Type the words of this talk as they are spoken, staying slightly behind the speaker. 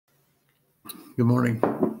Good morning.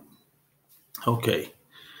 Okay,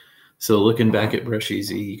 so looking back at Brush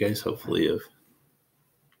Easy, you guys hopefully have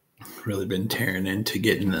really been tearing into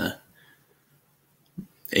getting the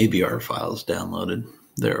ABR files downloaded.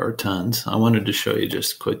 There are tons. I wanted to show you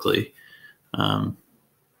just quickly.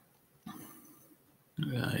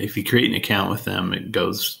 If you create an account with them, it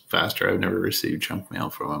goes faster. I've never received junk mail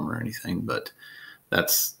from them or anything, but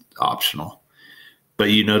that's optional. But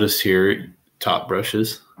you notice here top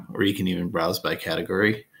brushes, or you can even browse by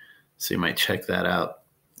category. So you might check that out.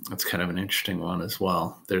 That's kind of an interesting one as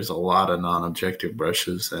well. There's a lot of non-objective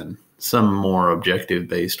brushes and some more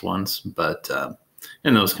objective-based ones, but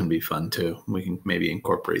and those can be fun too. We can maybe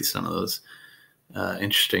incorporate some of those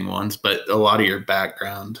interesting ones. But a lot of your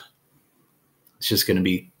background, it's just going to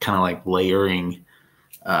be kind of like layering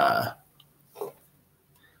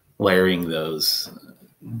those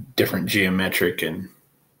different geometric and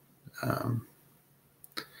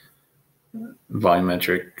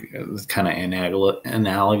volumetric, kind of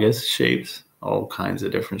analogous shapes, all kinds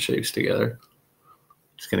of different shapes together.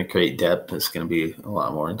 It's going to create depth. It's going to be a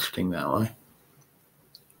lot more interesting that way.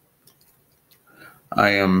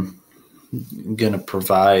 I am going to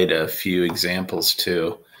provide a few examples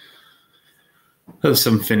too of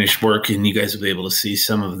some finished work, and you guys will be able to see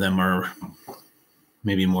some of them are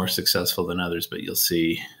maybe more successful than others, but you'll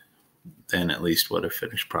see then at least what a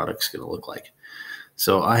finished product is going to look like.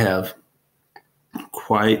 So I have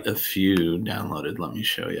quite a few downloaded. Let me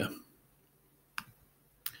show you.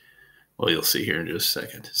 Well, you'll see here in just a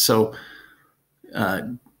second. So,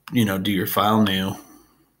 do your file new,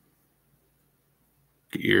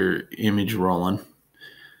 get your image rolling.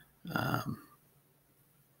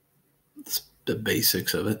 It's the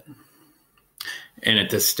basics of it. And at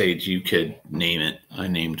this stage, you could name it. I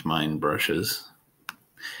named mine brushes.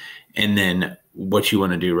 And then what you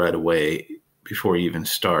want to do right away before you even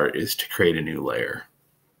start is to create a new layer.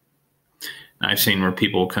 I've seen where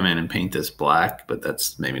people come in and paint this black, but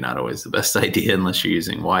that's maybe not always the best idea unless you're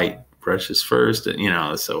using white brushes first.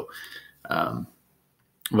 So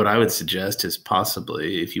what I would suggest is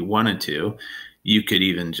possibly, if you wanted to, you could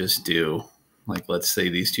even just do, like, let's say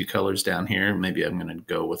these two colors down here. Maybe I'm going to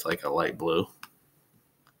go with like a light blue.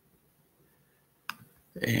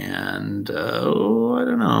 And, I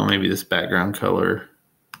don't know, maybe this background color,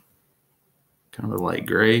 kind of a light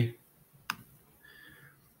gray.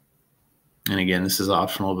 And again, this is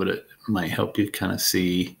optional, but it might help you kind of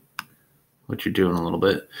see what you're doing a little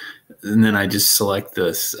bit. And then I just select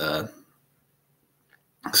this,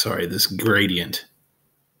 this gradient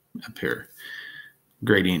up here,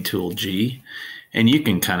 gradient tool G. And you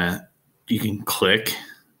can click.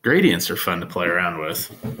 Gradients are fun to play around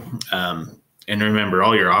with. And remember,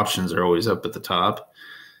 all your options are always up at the top.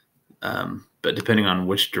 But depending on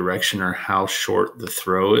which direction or how short the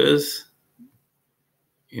throw is,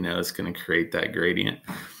 it's going to create that gradient.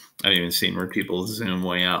 I've even seen where people zoom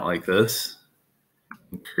way out like this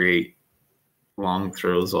and create long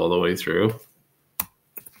throws all the way through.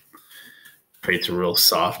 Creates a real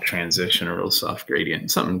soft transition, a real soft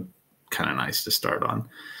gradient, something kind of nice to start on.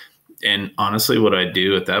 And honestly, what I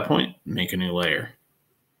do at that point, make a new layer.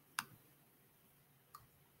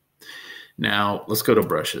 Now let's go to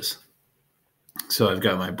brushes. So I've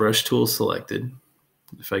got my brush tool selected.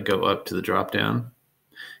 If I go up to the drop down,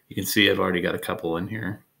 you can see I've already got a couple in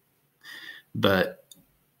here. But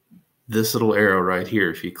this little arrow right here,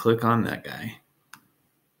 if you click on that guy,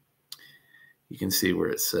 you can see where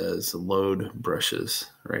it says load brushes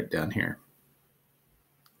right down here.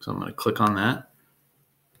 So I'm going to click on that.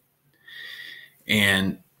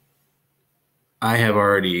 And I have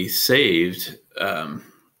already saved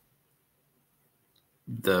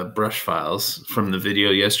the brush files from the video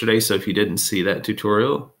yesterday. So if you didn't see that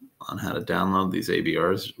tutorial on how to download these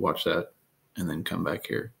ABRs, watch that and then come back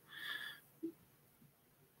here.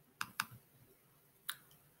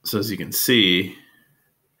 So as you can see,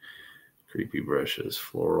 creepy brushes,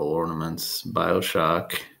 floral ornaments,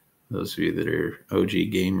 BioShock. Those of you that are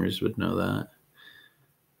OG gamers would know that.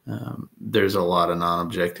 There's a lot of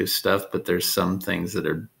non-objective stuff, but there's some things that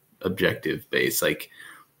are objective based, like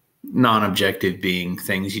non-objective being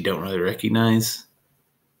things you don't really recognize,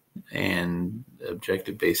 and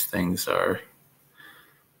objective based things are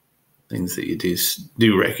things that you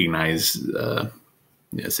do recognize.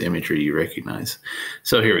 Yes, imagery you recognize.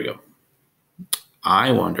 So here we go.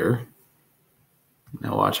 I wonder,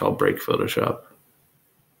 now watch, I'll break Photoshop.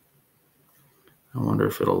 I wonder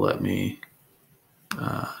if it'll let me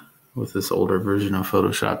with this older version of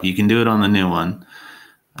Photoshop. You can do it on the new one.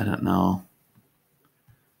 I don't know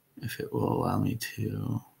if it will allow me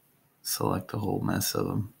to select a whole mess of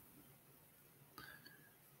them.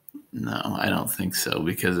 No, I don't think so,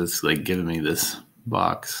 because it's like giving me this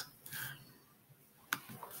box.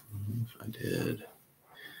 If I did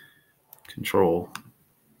control.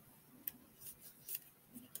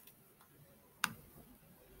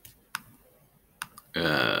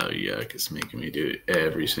 Yuck, it's making me do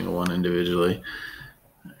every single one individually.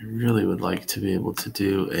 I really would like to be able to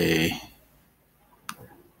do a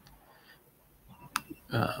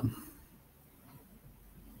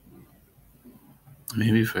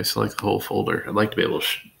maybe if I select the whole folder, I'd like to be able to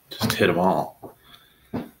just hit them all.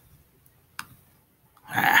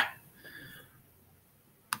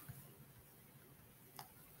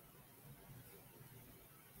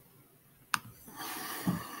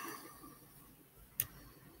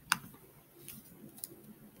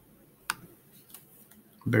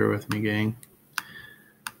 Bear with me, gang.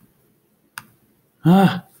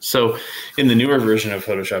 So in the newer version of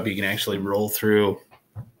Photoshop, you can actually roll through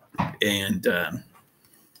and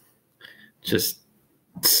just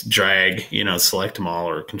drag, select them all,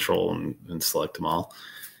 or control and select them all.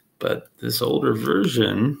 But this older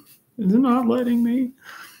version is not letting me.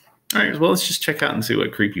 All right, well, let's just check out and see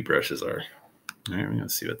what creepy brushes are. All right, we're going to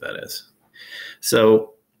see what that is.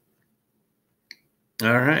 So,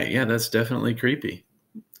 all right, yeah, that's definitely creepy.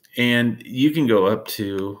 And you can go up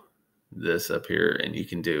to this up here, and you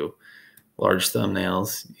can do large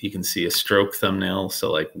thumbnails. You can see a stroke thumbnail.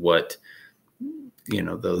 So like what,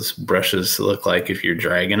 those brushes look like if you're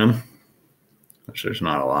dragging them, which there's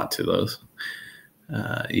not a lot to those.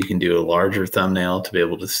 You can do a larger thumbnail to be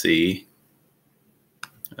able to see,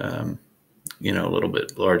 a little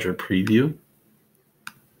bit larger preview.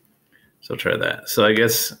 So try that. So I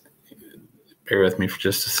guess bear with me for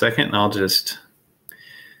just a second, and I'll just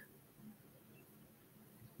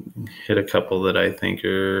hit a couple that I think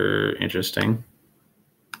are interesting.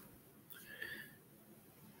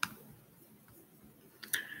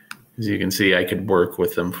 As you can see, I could work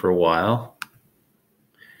with them for a while.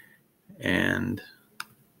 And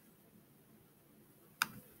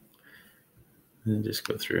then just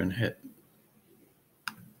go through and hit.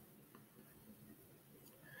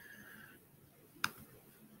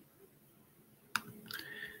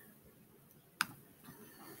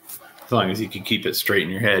 As long as you can keep it straight in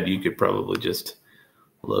your head, you could probably just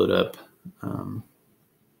load up a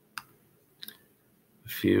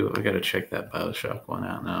few. I got to check that BioShock one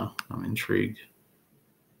out now. I'm intrigued.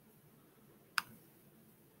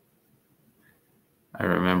 I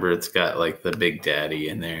remember it's got like the Big Daddy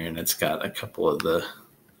in there, and it's got a couple of the,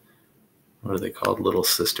 what are they called, little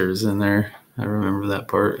sisters in there. I remember that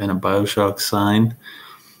part, and a BioShock sign.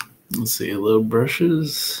 Let's see, little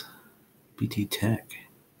brushes, BT Tech,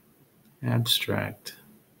 abstract.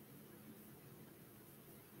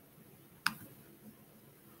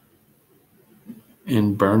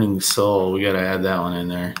 And Burning Soul, we got to add that one in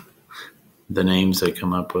there. The names they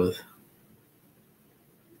come up with.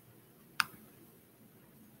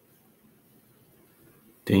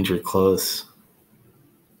 Danger Close.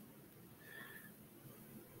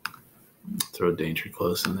 Throw Danger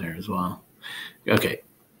Close in there as well. Okay.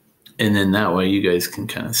 And then that way you guys can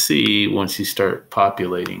kind of see, once you start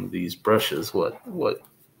populating these brushes, what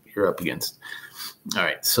you're up against. All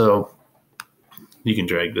right. So you can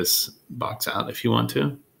drag this box out if you want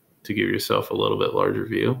to give yourself a little bit larger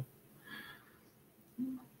view.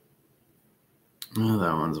 Oh,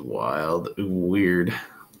 that one's wild. Weird.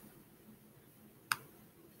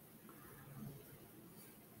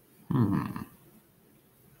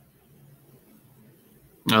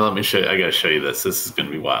 Now let me show you. I got to show you this. This is going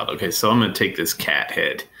to be wild. Okay, so I'm going to take this cat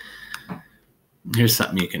head. Here's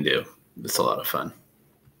something you can do. It's a lot of fun.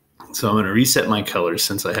 So I'm going to reset my colors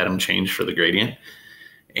since I had them changed for the gradient.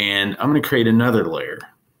 And I'm going to create another layer.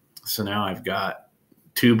 So now I've got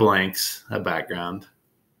 2 blanks, a background,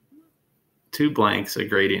 2 blanks, a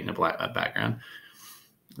gradient, and a background.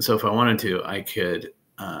 So if I wanted to, I could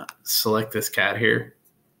select this cat here.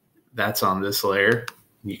 That's on this layer.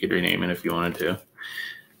 You could rename it if you wanted to.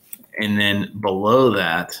 And then below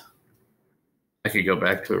that, I could go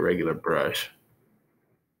back to a regular brush.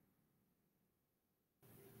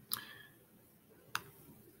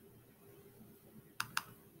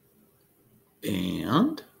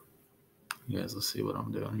 And you guys, let's see what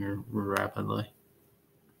I'm doing here rapidly.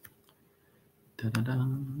 Da-da-da.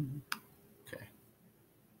 Okay.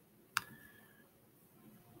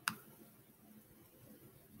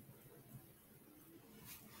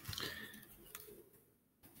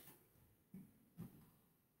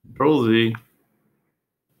 Control Z.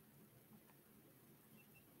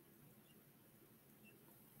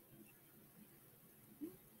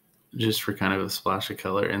 Just for kind of a splash of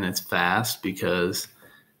color, and it's fast because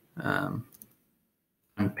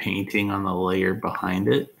I'm painting on the layer behind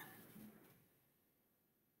it.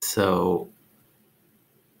 So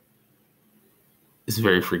it's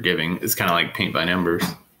very forgiving. It's kind of like paint by numbers.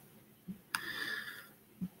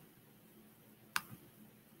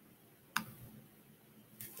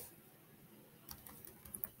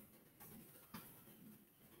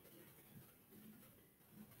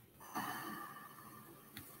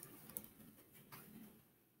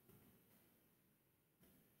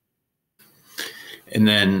 And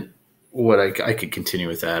then what I could continue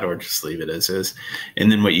with that or just leave it as is. And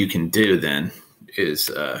then what you can do then is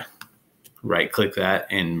right click that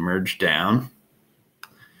and merge down.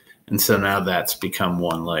 And so now that's become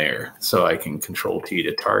one layer. So I can Control T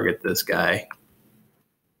to target this guy,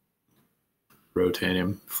 rotate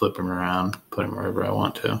him, flip him around, put him wherever I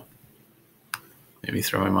want to. Maybe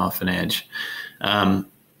throw him off an edge.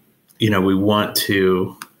 We want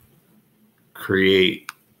to create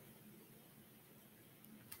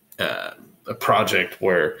a project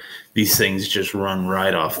where these things just run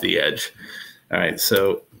right off the edge. All right,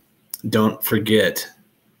 so don't forget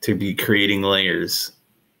to be creating layers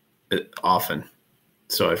often.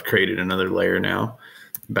 So I've created another layer now.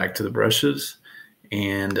 Back to the brushes,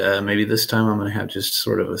 and maybe this time I'm going to have just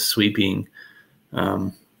sort of a sweeping.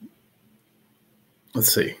 Let's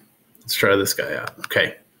see. Let's try this guy out.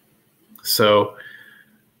 Okay, so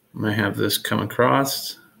I'm going to have this come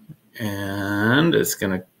across, and it's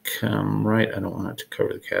going to come right. I don't want it to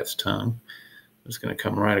cover the cat's tongue. It's going to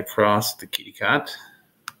come right across the kitty cat.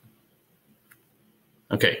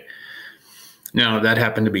 Okay. Now that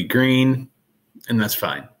happened to be green, and that's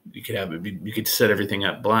fine. You could have it. You could set everything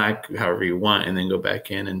up black, however you want, and then go back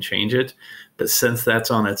in and change it. But since that's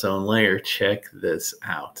on its own layer, check this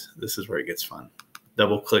out. This is where it gets fun.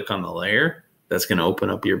 Double click on the layer. That's going to open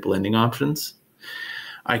up your blending options.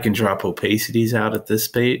 I can drop opacities out at this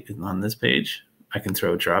page, on this page. I can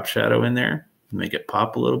throw a drop shadow in there, make it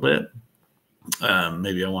pop a little bit.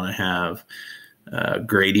 Maybe I want to have a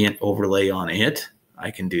gradient overlay on it.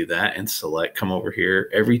 I can do that and select, come over here.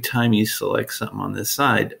 Every time you select something on this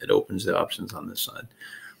side, it opens the options on this side.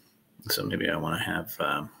 So maybe I want to have,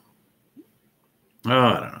 I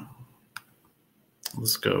don't know.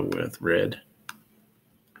 Let's go with red.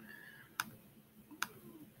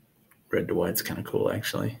 Red to white's kind of cool,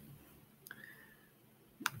 actually.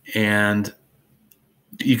 And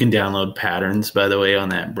you can download patterns, by the way, on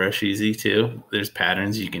that Brush Easy too. There's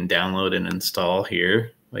patterns you can download and install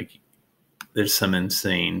here. Like, there's some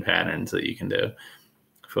insane patterns that you can do.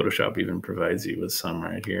 Photoshop even provides you with some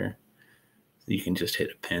right here. You can just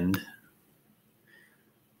hit append.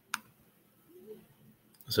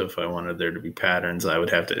 So if I wanted there to be patterns, I would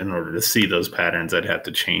have to, in order to see those patterns, I'd have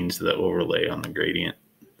to change the overlay on the gradient,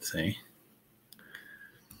 see?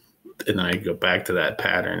 And then I go back to that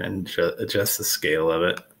pattern and adjust the scale of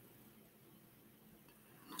it.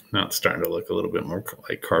 Now it's starting to look a little bit more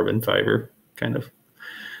like carbon fiber, kind of.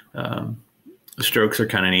 The strokes are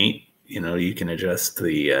kind of neat. You can adjust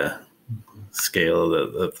the scale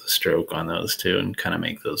of the stroke on those too and kind of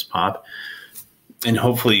make those pop. And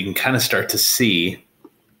hopefully you can kind of start to see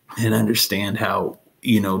and understand how,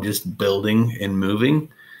 just building and moving,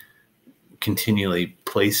 continually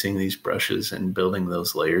placing these brushes and building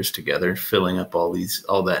those layers together, filling up all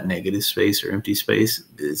that negative space or empty space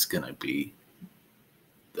is going to be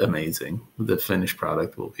amazing. The finished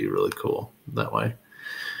product will be really cool that way.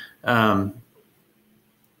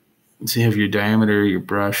 So you have your diameter, your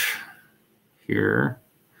brush here.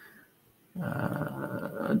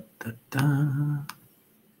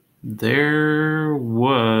 There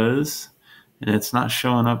was, and it's not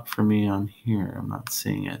showing up for me on here. I'm not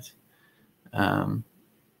seeing it. I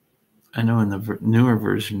know in the newer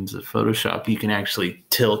versions of Photoshop, you can actually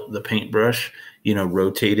tilt the paintbrush,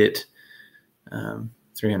 rotate it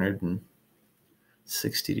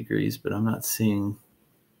 360 degrees, but I'm not seeing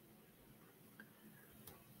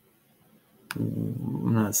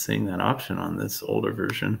that option on this older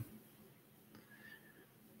version,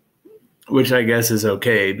 which I guess is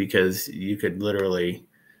okay because you could literally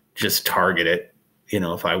just target it.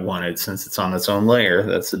 If I wanted, since it's on its own layer,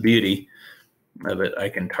 that's the beauty of it. I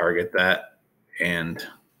can target that, and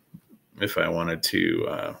if I wanted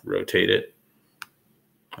to rotate it,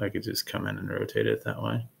 I could just come in and rotate it that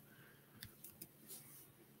way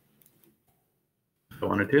if I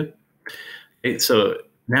wanted to. Okay, so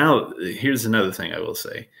now here's another thing I will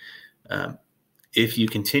say. If you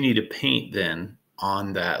continue to paint then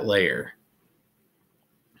on that layer,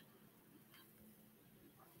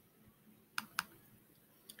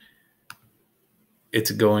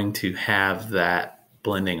 it's going to have that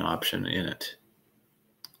blending option in it.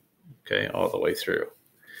 Okay, all the way through.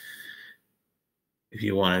 If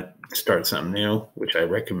you want to start something new, which I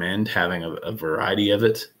recommend having a variety of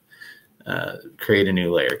it, create a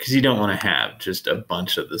new layer, because you don't want to have just a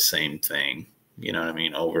bunch of the same thing, you know what I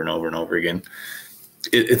mean, over and over and over again.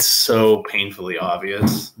 It's so painfully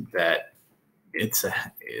obvious that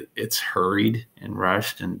it's hurried and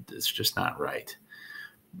rushed, and it's just not right.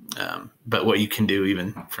 But what you can do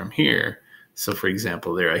even from here, so for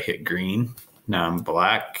example, there I hit green, now I'm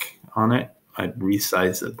black on it. I'd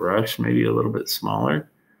resize the brush maybe a little bit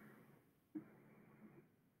smaller.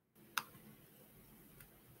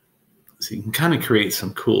 So you can kind of create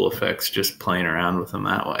some cool effects just playing around with them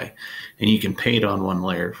that way. And you can paint on one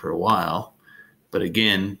layer for a while. But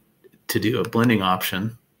again, to do a blending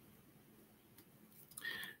option,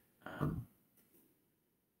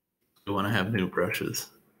 you want to have new brushes.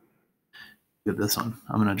 Look at this one.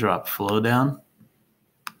 I'm going to drop flow down.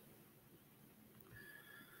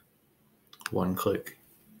 One click.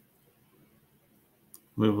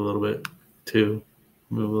 Move a little bit. 2.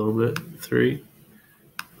 Move a little bit. 3,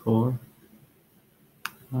 4,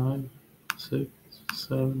 5, 6,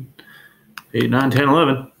 7, 8, 9, 10,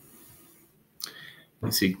 11.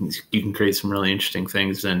 So you can create some really interesting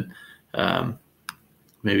things, and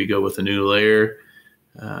maybe go with a new layer.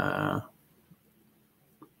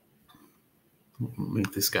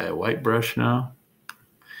 Make this guy a white brush now.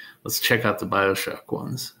 Let's check out the BioShock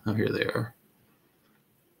ones. Oh, here they are.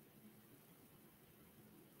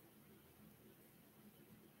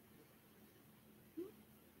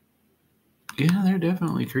 Yeah, they're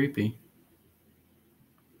definitely creepy.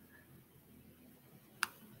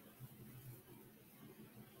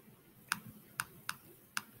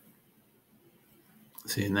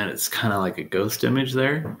 See, and then it's kind of like a ghost image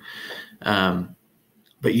there.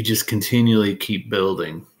 But you just continually keep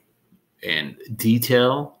building, and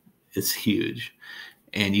detail is huge.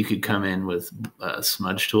 And you could come in with a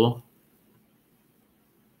smudge tool.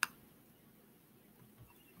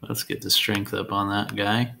 Let's get the strength up on that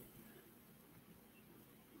guy.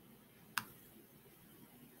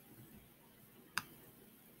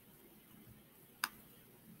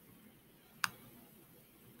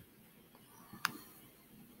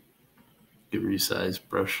 You resize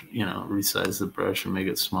brush, resize the brush and make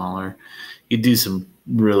it smaller. You do some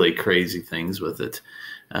really crazy things with it.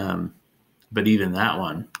 But even that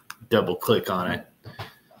one, double click on it.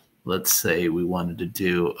 Let's say we wanted to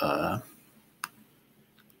do,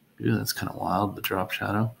 that's kind of wild, the drop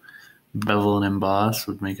shadow. Bevel and emboss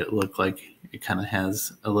would make it look like it kind of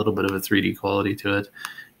has a little bit of a 3D quality to it.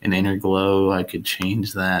 An inner glow, I could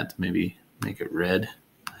change that, maybe make it red,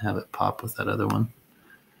 have it pop with that other one.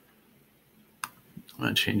 I'm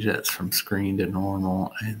going to change that from screen to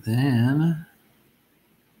normal, and then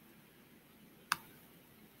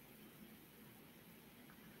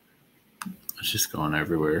it's just going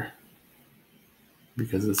everywhere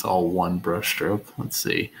because it's all one brush stroke. Let's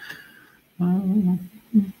see.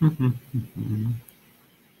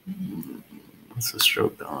 What's the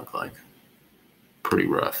stroke gonna look like? Pretty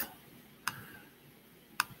rough.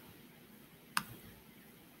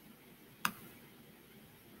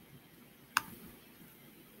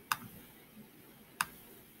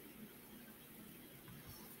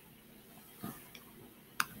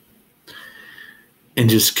 And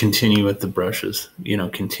just continue with the brushes,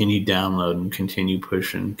 continue downloading, continue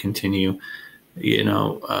pushing, continue,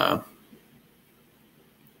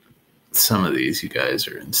 some of these, you guys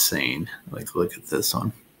are insane. Like, look at this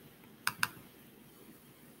one.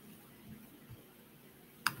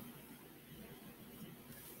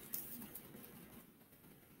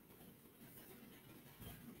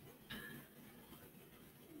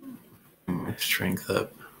 Strength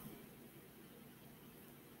up.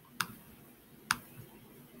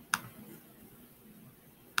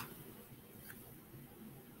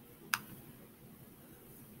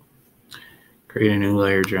 Create a new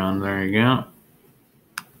layer, John. There you go.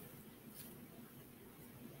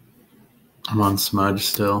 I'm on smudge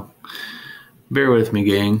still. Bear with me,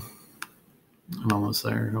 gang. I'm almost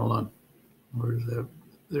there. Hold on. Where's that?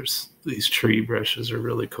 There's these tree brushes are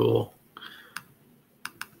really cool.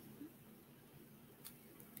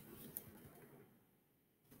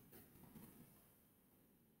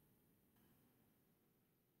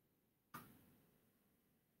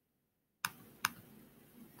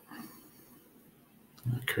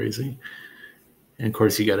 Crazy. And of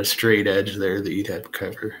course, you got a straight edge there that you'd have to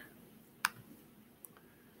cover.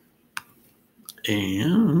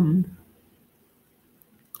 And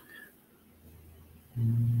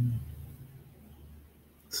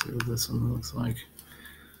let's see what this one looks like.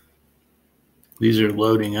 These are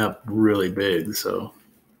loading up really big, so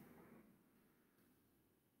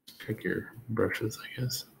pick your brushes, I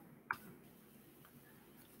guess.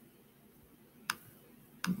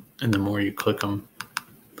 And the more you click them,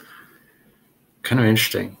 kind of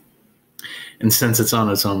interesting. And since it's on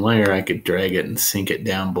its own layer, I could drag it and sink it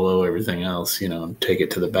down below everything else, and take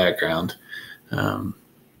it to the background.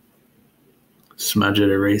 Smudge it,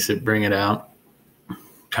 erase it, bring it out,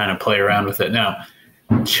 kind of play around with it. Now,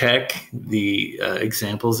 check the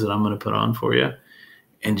examples that I'm going to put on for you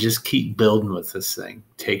and just keep building with this thing.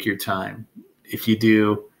 Take your time. If you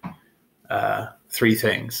do 3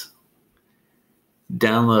 things,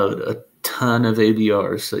 download a ton of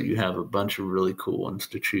ABRs so you have a bunch of really cool ones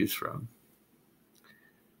to choose from.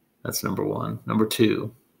 That's number 1. Number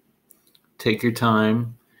 2, take your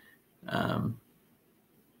time.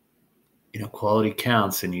 Quality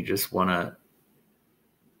counts, and you just want to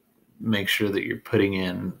make sure that you're putting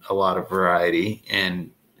in a lot of variety.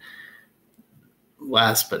 And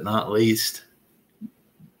last but not least,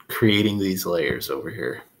 creating these layers over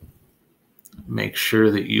here. Make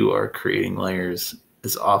sure that you are creating layers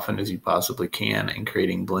as often as you possibly can and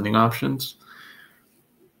creating blending options.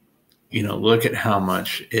 Look at how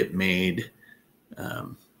much it made.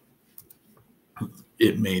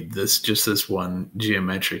 It made this one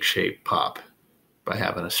geometric shape pop by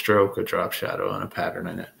having a stroke, a drop shadow, and a pattern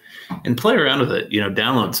in it. And play around with it.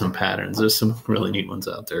 Download some patterns. There's some really neat ones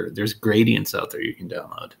out there. There's gradients out there you can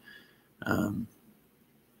download.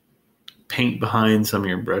 Paint behind some of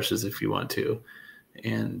your brushes if you want to,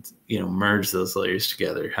 and merge those layers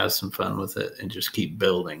together. Have some fun with it, and just keep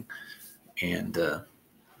building. And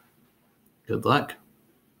good luck.